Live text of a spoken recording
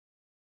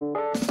The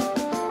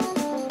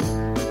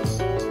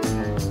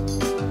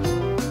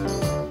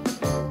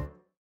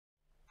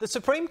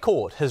Supreme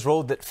Court has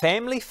ruled that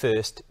Family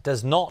First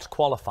does not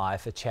qualify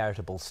for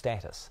charitable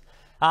status.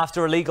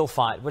 After a legal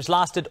fight which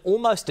lasted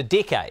almost a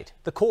decade,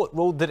 the court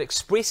ruled that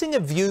expressing a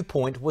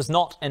viewpoint was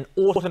not an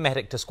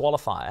automatic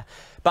disqualifier,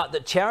 but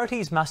that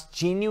charities must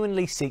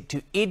genuinely seek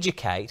to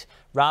educate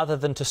rather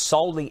than to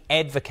solely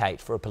advocate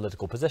for a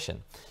political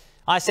position.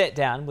 I sat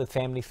down with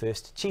Family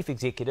First Chief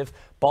Executive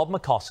Bob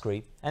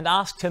McCoskrie and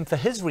asked him for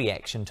his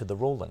reaction to the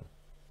ruling.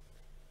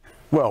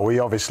 Well, we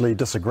obviously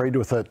disagreed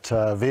with it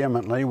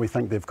vehemently. We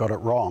think they've got it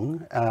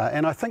wrong.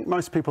 And I think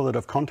most people that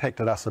have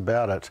contacted us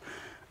about it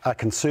are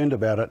concerned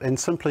about it, and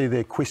simply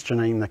they're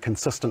questioning the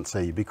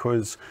consistency,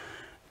 because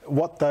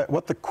what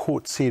the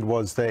court said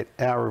was that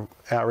our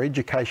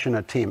education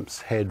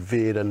attempts had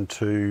veered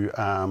into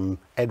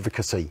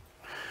advocacy,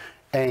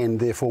 and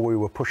therefore we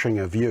were pushing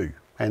a view,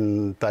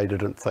 and they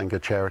didn't think a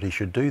charity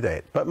should do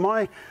that. But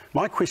my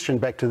question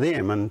back to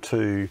them and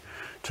to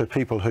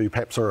people who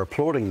perhaps are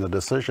applauding the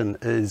decision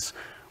is,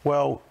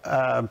 well,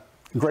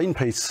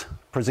 Greenpeace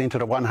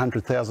presented a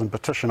 100,000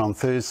 petition on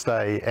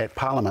Thursday at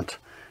Parliament.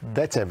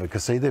 That's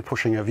advocacy. They're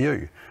pushing a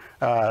view.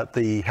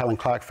 The Helen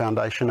Clark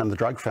Foundation and the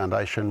Drug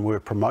Foundation were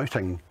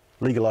promoting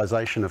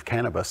legalisation of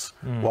cannabis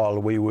while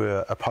we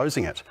were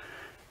opposing it.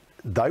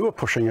 They were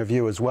pushing a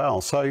view as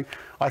well. So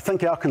I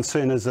think our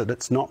concern is that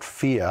it's not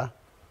fair,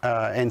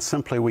 and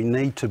simply we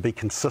need to be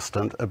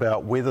consistent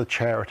about whether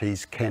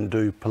charities can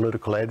do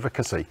political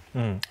advocacy.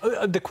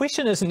 The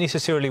question isn't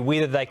necessarily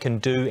whether they can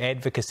do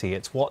advocacy,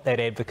 it's what that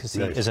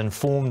advocacy is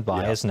informed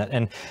by, isn't it?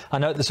 And I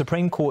know the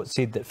Supreme Court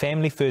said that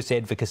Family First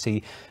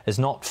advocacy is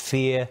not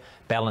fair,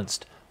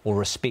 balanced or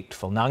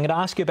respectful. Now, I'm going to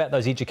ask you about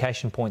those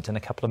education points in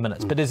a couple of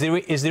minutes, but is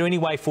there any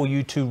way for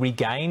you to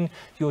regain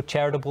your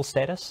charitable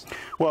status?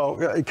 Well,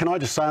 can I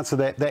just answer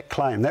that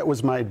claim? That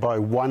was made by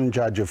one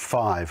judge of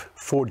five.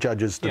 Four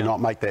judges did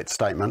not make that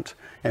statement,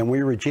 and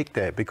we reject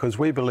that because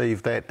we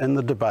believe that in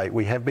the debate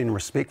we have been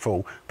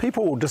respectful.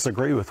 People will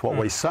disagree with what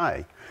we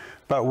say,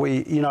 but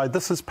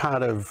this is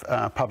part of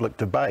public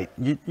debate.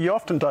 You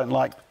often don't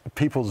like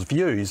people's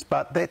views,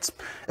 but that's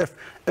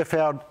if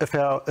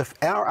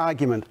our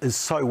argument is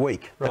so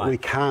weak that we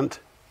can't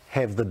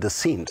have the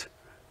dissent,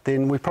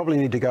 then we probably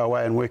need to go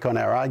away and work on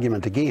our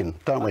argument again,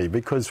 don't we?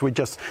 Because we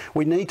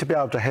need to be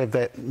able to have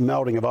that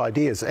melding of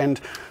ideas. And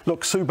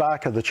look, Sue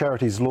Barker, the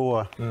charities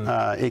law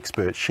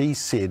expert, she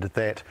said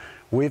that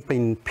we've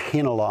been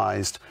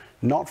penalised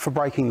not for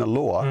breaking the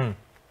law.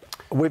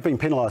 We've been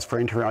penalised for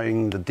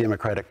entering the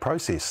democratic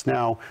process.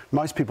 Now,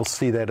 most people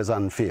see that as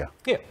unfair.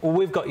 Yeah, well,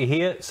 we've got you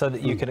here so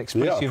that you can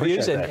express your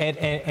views,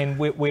 and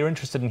we're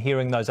interested in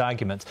hearing those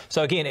arguments.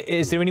 So again,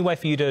 is there any way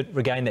for you to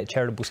regain that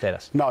charitable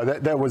status? No,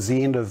 that was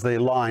the end of the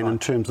line in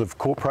terms of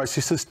court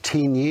processes.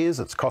 10 years,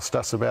 it's cost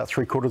us about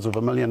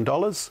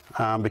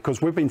 $750,000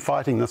 because we've been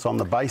fighting this on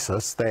the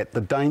basis that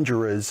the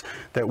danger is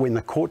that when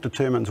the court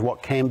determines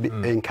what can be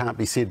and can't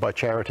be said by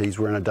charities,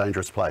 we're in a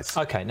dangerous place.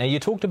 OK, now you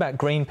talked about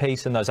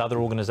Greenpeace and those other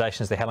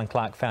organisations, the Helen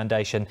Clark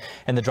Foundation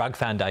and the Drug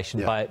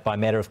Foundation, by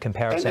matter of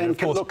comparison. And of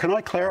course, look, can I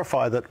clarify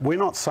that we're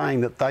not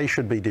saying that they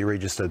should be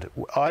deregistered.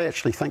 I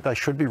actually think they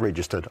should be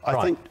registered.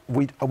 I think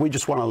we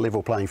just want a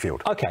level playing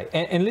field. OK,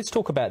 and let's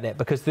talk about that,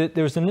 because there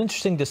is an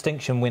interesting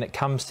distinction when it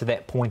comes to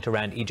that point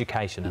around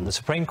education. And the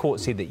Supreme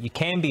Court said that you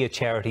can be a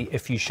charity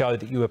if you show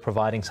that you are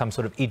providing some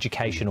sort of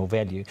educational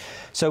value.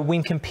 So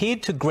when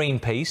compared to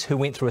Greenpeace, who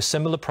went through a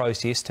similar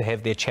process to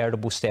have their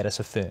charitable status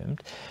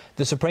affirmed,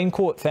 the Supreme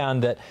Court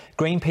found that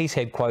Greenpeace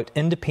had, quote,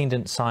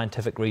 independent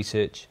scientific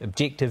research,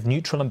 objective,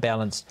 neutral and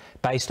balanced,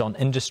 based on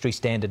industry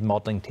standard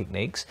modelling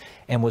techniques,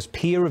 and was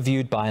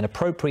peer-reviewed by an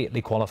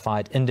appropriately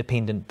qualified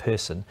independent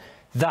person.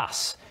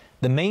 Thus,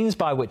 the means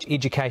by which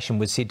education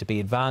was said to be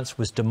advanced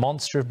was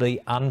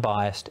demonstrably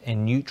unbiased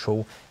and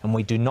neutral, and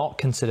we do not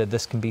consider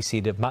this can be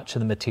said of much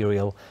of the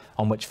material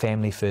on which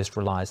Family First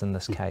relies in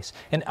this case.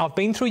 And I've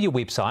been through your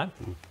website,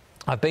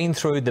 I've been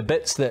through the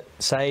bits that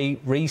say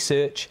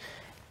research,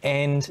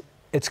 and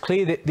it's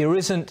clear that there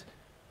isn't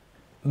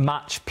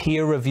much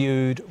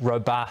peer-reviewed,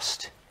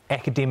 robust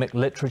academic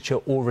literature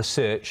or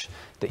research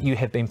that you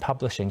have been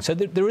publishing. So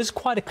there is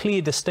quite a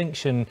clear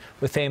distinction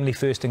with Family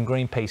First and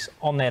Greenpeace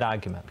on that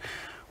argument.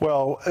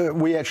 Well,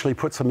 we actually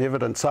put some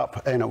evidence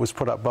up, and it was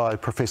put up by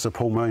Professor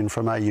Paul Moon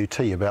from AUT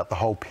about the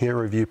whole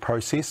peer review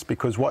process,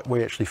 because what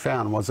we actually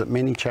found was that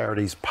many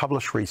charities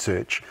publish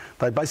research.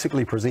 They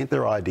basically present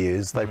their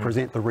ideas, they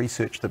present the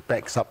research that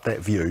backs up that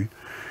view.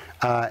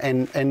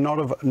 And not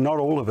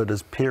all of it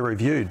is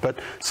peer-reviewed. But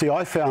see,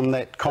 I found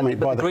that comment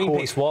by the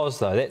Greenpeace court... was,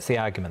 though. That's the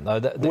argument, though.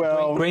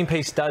 Well,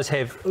 Greenpeace does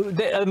have...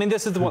 I mean,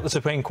 this is what the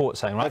Supreme Court's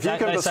saying, right? If you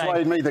can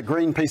persuade me that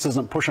Greenpeace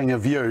isn't pushing a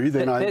view,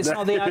 then That's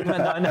not the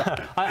argument, no.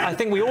 I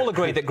think we all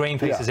agree that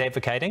Greenpeace is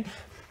advocating,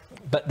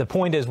 but the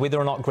point is whether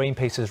or not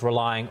Greenpeace is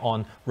relying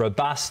on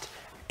robust,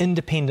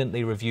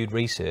 independently reviewed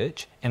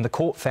research, and the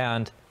court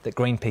found that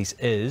Greenpeace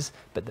is,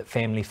 but that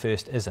Family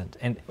First isn't.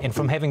 And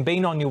from having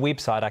been on your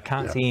website, I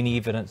can't see any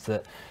evidence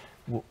that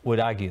would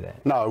argue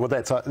that. No, well,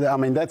 that's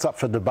up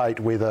for debate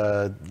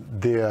whether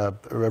their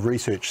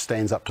research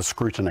stands up to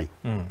scrutiny.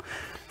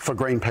 For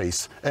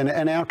Greenpeace.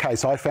 In our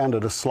case, I found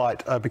it a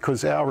slight,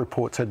 because our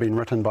reports had been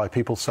written by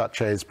people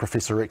such as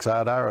Professor Rex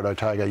Ardar at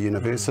Otago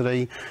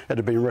University. It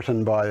had been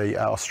written by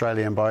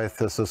Australian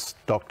bioethicist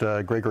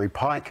Dr. Gregory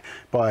Pike,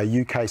 by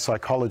a UK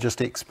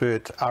psychologist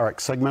expert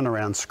Arik Sigmund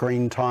around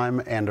screen time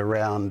and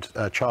around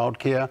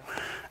childcare,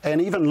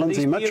 and even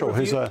Lindsay Mitchell,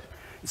 who's a...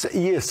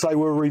 Yes, they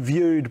were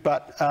reviewed,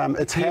 but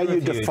it's how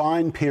you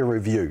define peer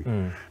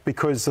review.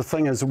 Because the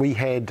thing is, we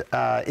had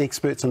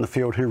experts in the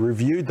field who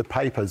reviewed the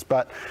papers,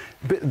 but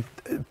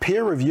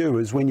peer review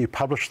is when you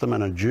publish them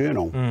in a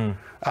journal.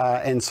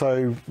 And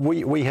so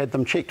we had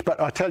them checked. But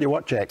I tell you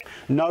what, Jack,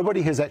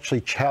 nobody has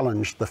actually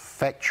challenged the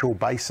factual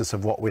basis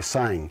of what we're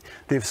saying.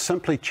 They've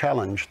simply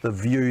challenged the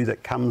view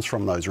that comes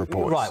from those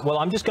reports. Right. Well,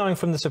 I'm just going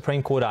from the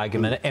Supreme Court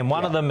argument, and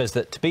one of them is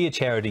that to be a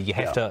charity, you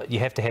have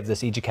to have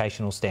this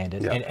educational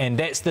standard, and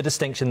that's the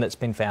distinction that's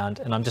been found.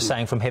 And I'm just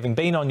saying, from having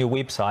been on your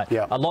website,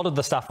 a lot of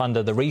the stuff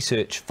under the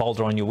research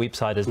folder on your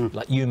website is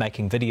like you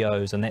making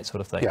videos and that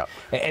sort of thing,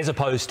 as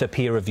opposed to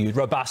peer-reviewed,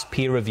 robust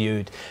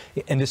peer-reviewed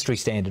industry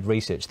standard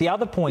research. The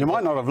other point... You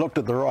might not have looked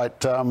at the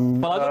right...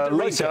 well, I looked at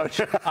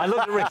research. I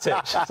looked at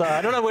research, so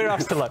I don't know where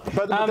else to look.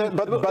 Hang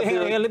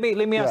on,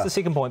 let me ask the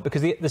second point,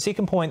 because the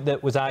second point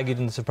that was argued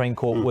in the Supreme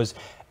Court was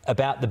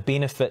about the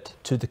benefit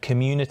to the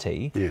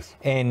community. Yes.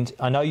 And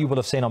I know you will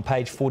have seen on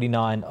page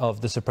 49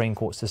 of the Supreme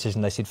Court's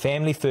decision, they said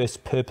family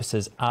first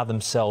purposes are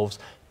themselves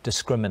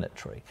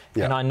discriminatory.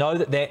 And I know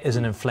that is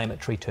an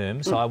inflammatory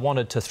term, so I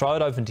wanted to throw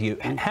it open to you.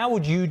 How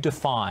would you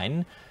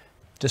define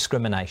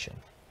discrimination?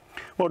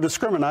 Well,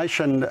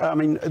 discrimination, I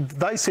mean,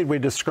 they said we're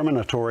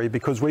discriminatory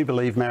because we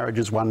believe marriage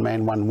is one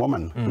man, one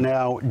woman.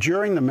 Now,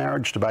 during the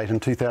marriage debate in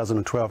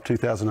 2012,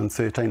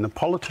 2013, the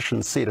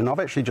politicians said, and I've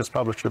actually just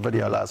published a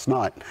video last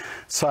night,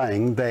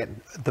 saying that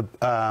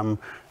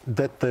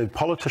the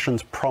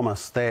politicians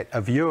promised that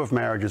a view of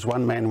marriage as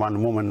one man,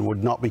 one woman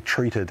would not be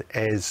treated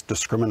as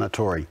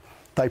discriminatory.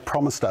 They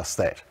promised us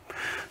that.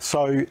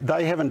 So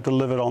they haven't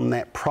delivered on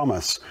that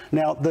promise.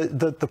 Now,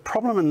 the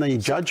problem in the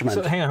judgment...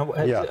 So hang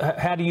on,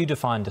 how do you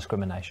define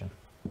discrimination?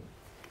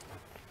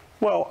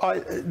 Well,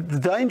 the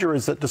danger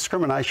is that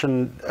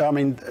discrimination, I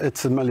mean,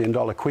 it's $1 million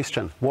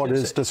question. What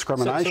is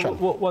discrimination?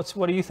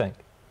 What do you think?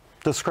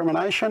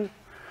 Discrimination?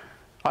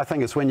 I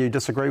think it's when you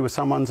disagree with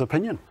someone's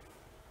opinion.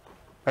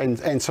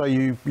 And so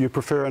you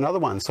prefer another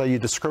one, so you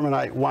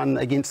discriminate one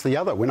against the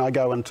other. When I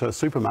go into a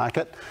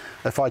supermarket,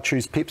 if I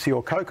choose Pepsi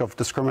or Coke, I've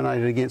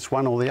discriminated against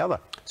one or the other.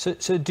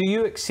 So do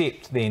you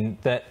accept then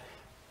that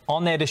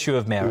on that issue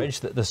of marriage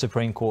that the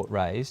Supreme Court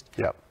raised,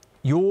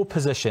 your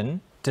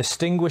position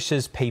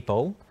distinguishes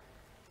people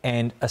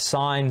and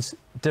assigns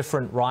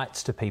different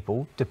rights to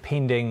people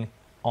depending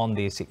on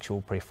their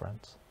sexual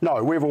preference?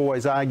 No, we've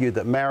always argued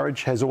that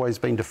marriage has always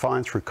been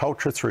defined through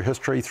culture, through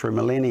history, through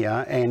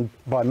millennia, and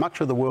by much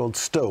of the world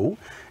still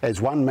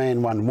as one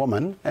man, one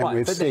woman. And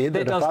we've said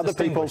that if other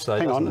people...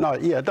 Hang on, no,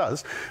 yeah, it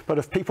does. But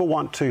if people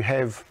want to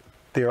have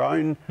their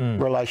own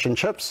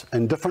relationships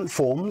in different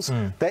forms,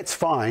 that's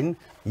fine.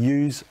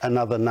 Use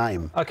another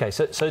name. Okay,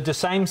 so do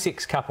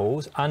same-sex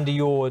couples, under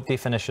your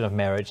definition of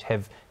marriage,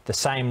 have the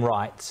same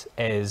rights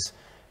as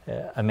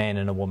a man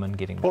and a woman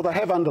getting married? Well, they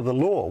have under the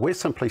law. We're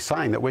simply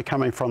saying that we're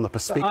coming from the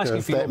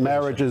perspective that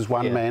marriage is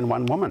one man,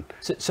 one woman.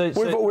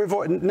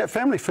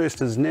 Family First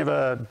has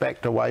never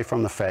backed away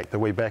from the fact that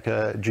we back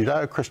a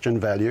Judeo-Christian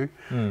value,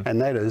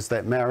 and that is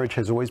that marriage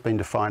has always been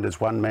defined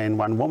as one man,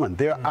 one woman.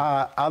 There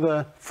are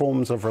other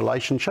forms of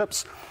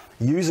relationships.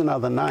 Use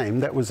another name.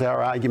 That was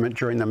our argument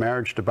during the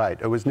marriage debate.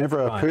 It was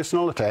never a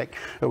personal attack.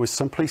 It was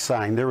simply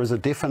saying there is a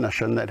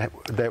definition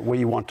that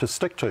we want to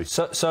stick to.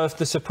 So if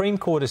the Supreme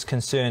Court is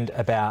concerned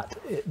about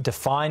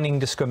defining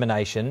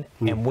discrimination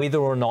and whether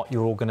or not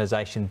your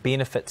organisation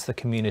benefits the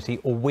community,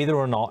 or whether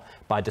or not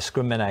by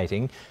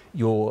discriminating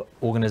your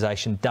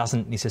organisation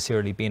doesn't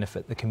necessarily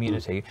benefit the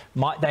community,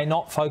 might they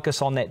not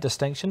focus on that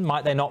distinction?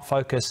 Might they not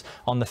focus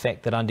on the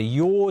fact that under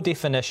your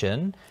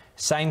definition,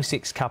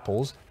 same-sex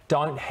couples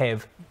don't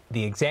have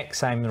the exact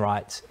same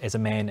rights as a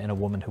man and a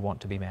woman who want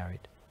to be married?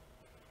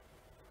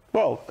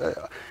 Well,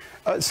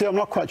 see, I'm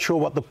not quite sure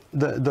what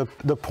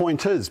the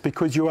point is,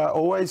 because you are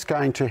always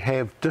going to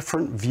have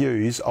different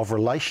views of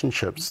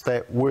relationships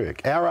that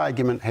work. Our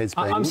argument has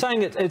been... I'm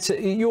saying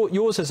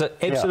yours is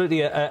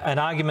absolutely an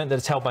argument that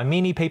is held by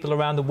many people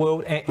around the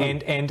world,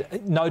 and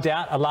no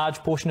doubt a large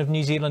portion of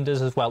New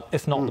Zealanders as well,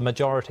 if not the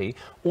majority.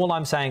 All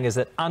I'm saying is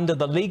that under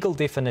the legal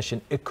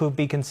definition, it could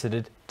be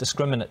considered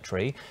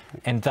discriminatory,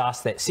 and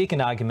thus that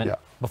second argument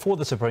before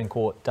the Supreme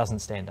Court doesn't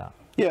stand up.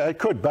 Yeah, it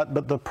could,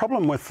 but the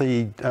problem with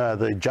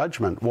the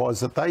judgment was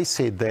that they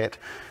said that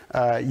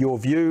our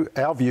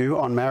view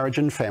on marriage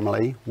and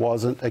family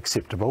wasn't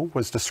acceptable,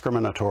 was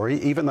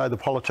discriminatory, even though the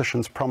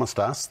politicians promised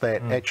us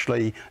that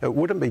actually it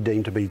wouldn't be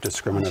deemed to be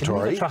discriminatory. You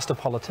should never trust a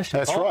politician.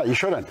 That's right, you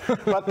shouldn't.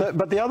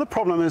 But the other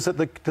problem is that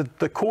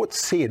the court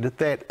said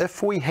that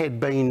if we had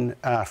been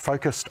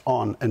focused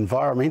on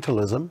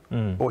environmentalism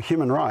or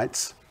human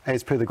rights,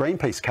 as per the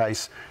Greenpeace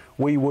case,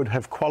 we would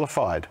have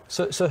qualified.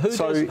 So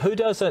who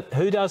does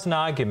an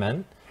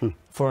argument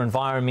for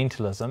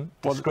environmentalism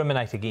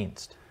discriminate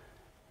against?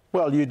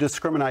 Well, you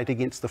discriminate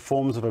against the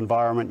forms of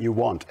environment you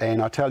want,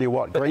 and I tell you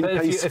what,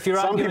 Greenpeace.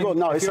 Some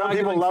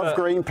people love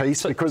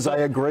Greenpeace because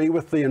they agree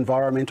with the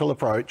environmental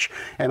approach,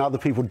 and other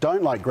people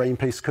don't like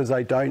Greenpeace because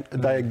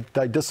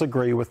they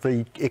disagree with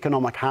the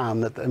economic harm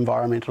that the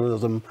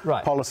environmentalism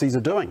policies are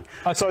doing.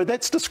 Okay. So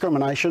that's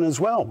discrimination as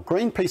well.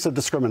 Greenpeace are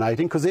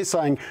discriminating because they're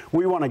saying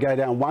we want to go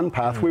down one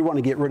path, we want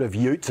to get rid of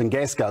utes and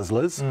gas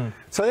guzzlers.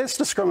 So that's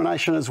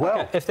discrimination as well.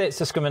 Okay. If that's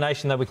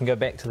discrimination, though, we can go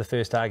back to the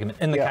first argument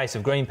in the case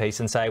of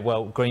Greenpeace and say,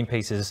 well,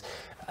 Greenpeace is,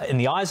 in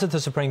the eyes of the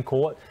Supreme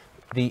Court,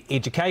 the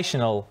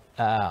educational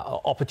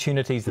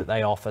opportunities that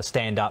they offer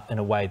stand up in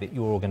a way that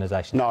your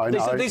organisation...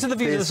 These are the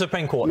views of the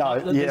Supreme Court.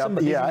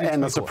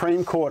 And the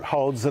Supreme Court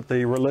holds that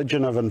the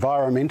religion of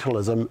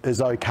environmentalism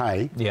is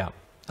okay.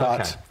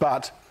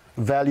 But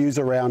values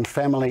around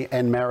family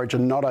and marriage are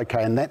not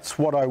okay, and that's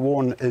what I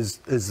warn is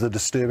the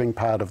disturbing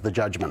part of the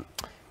judgment.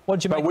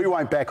 But we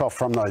won't back off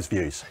from those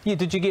views. Yeah,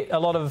 did you get a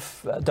lot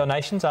of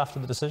donations after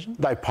the decision?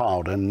 They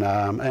piled, and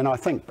I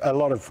think a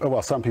lot of,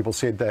 well, some people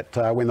said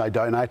that when they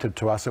donated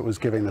to us, it was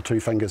giving the two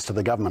fingers to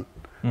the government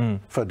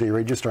for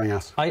deregistering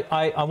us.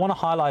 I want to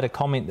highlight a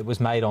comment that was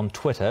made on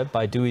Twitter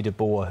by Dewey de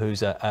Boer,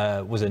 who's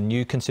was a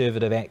new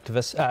Conservative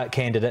activist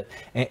candidate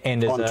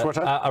and is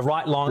a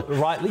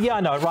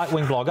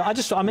right-wing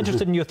blogger. I'm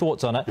interested in your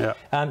thoughts on it.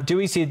 Yeah.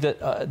 Dewey said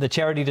that the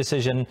charity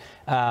decision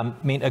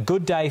meant a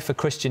good day for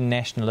Christian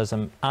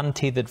nationalism,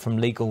 untethered from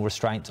legal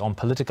restraints on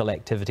political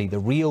activity. The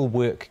real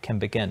work can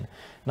begin.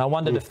 And I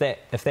wondered if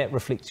that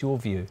reflects your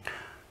view.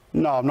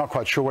 No, I'm not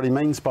quite sure what he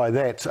means by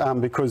that,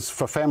 because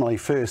for Family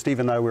First,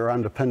 even though we're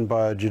underpinned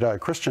by a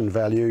Judeo-Christian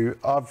value,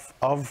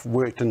 I've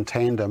worked in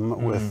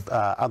tandem with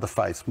other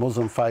faiths,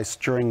 Muslim faiths,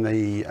 during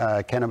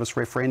the cannabis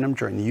referendum,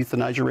 during the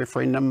euthanasia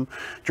referendum,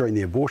 during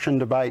the abortion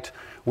debate.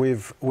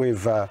 We've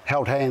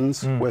held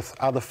hands with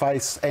other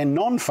faiths and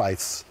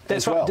non-faiths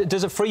as well.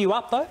 Does it free you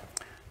up, though?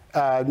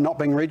 Not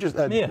being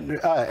registered?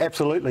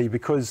 Absolutely,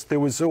 because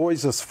there was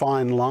always this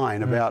fine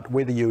line about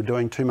whether you were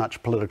doing too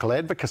much political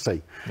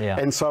advocacy.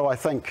 And so I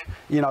think,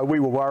 we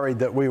were worried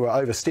that we were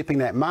overstepping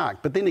that mark.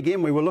 But then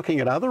again, we were looking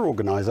at other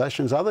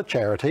organisations, other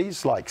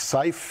charities like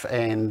SAFE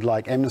and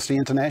like Amnesty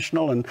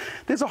International, and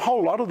there's a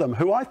whole lot of them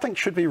who I think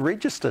should be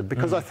registered,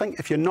 because I think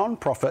if you're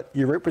non-profit,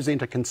 you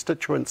represent a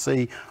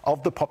constituency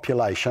of the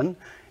population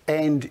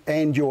and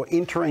you're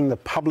entering the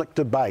public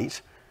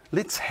debate.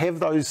 Let's have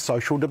those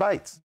social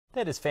debates.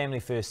 That is Family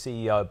First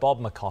CEO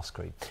Bob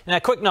McCoskrie. Now, a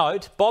quick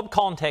note, Bob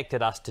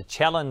contacted us to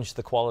challenge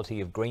the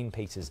quality of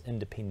Greenpeace's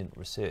independent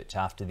research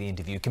after the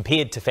interview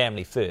compared to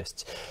Family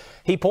First's.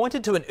 He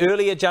pointed to an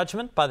earlier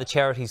judgment by the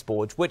Charities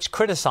Board which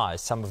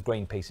criticised some of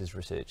Greenpeace's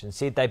research and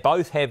said they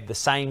both have the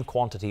same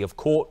quantity of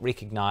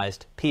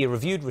court-recognised,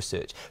 peer-reviewed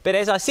research. But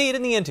as I said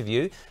in the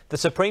interview, the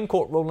Supreme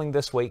Court ruling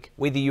this week,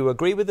 whether you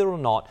agree with it or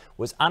not,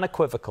 was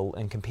unequivocal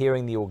in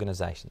comparing the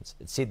organisations.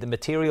 It said the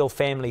material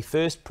Family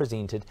First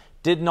presented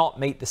did not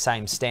meet the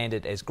same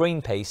standard as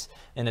Greenpeace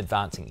in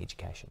advancing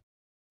education.